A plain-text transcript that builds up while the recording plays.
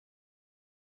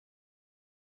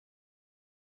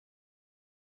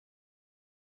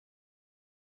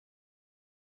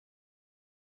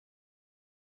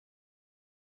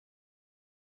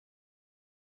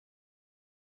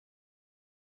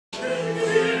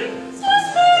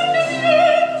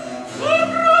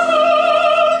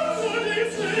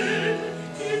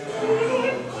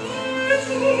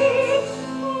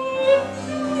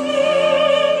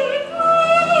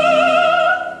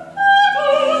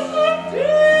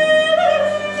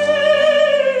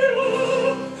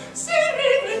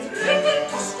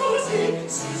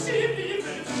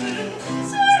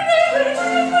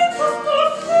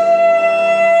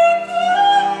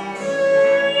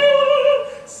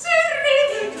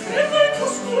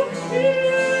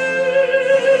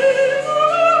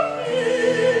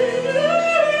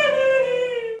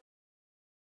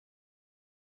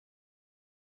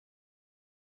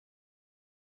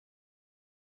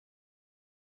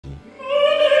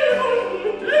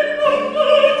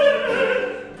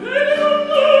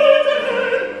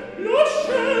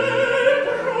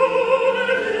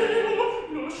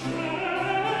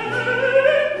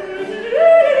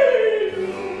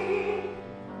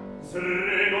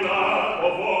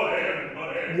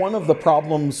One of the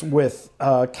problems with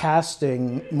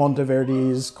casting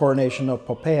Monteverdi's Coronation of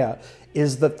Poppea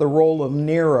is that the role of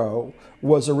Nero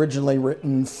was originally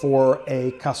written for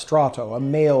a castrato, a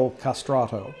male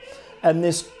castrato. And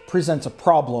this presents a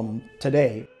problem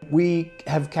today. We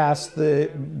have cast the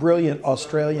brilliant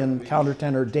Australian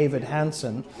countertenor David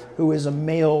Hansen, who is a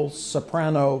male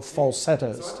soprano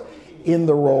falsettist, in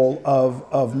the role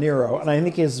of Nero. And I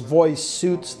think his voice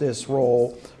suits this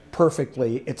role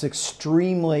perfectly. It's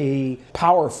extremely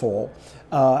powerful,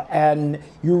 and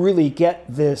you really get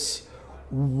this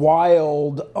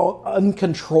wild,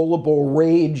 uncontrollable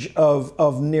rage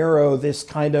of Nero, this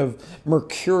kind of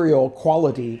mercurial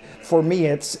quality. For me,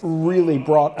 it's really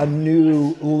brought a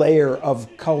new layer of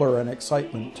color and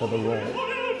excitement to the role.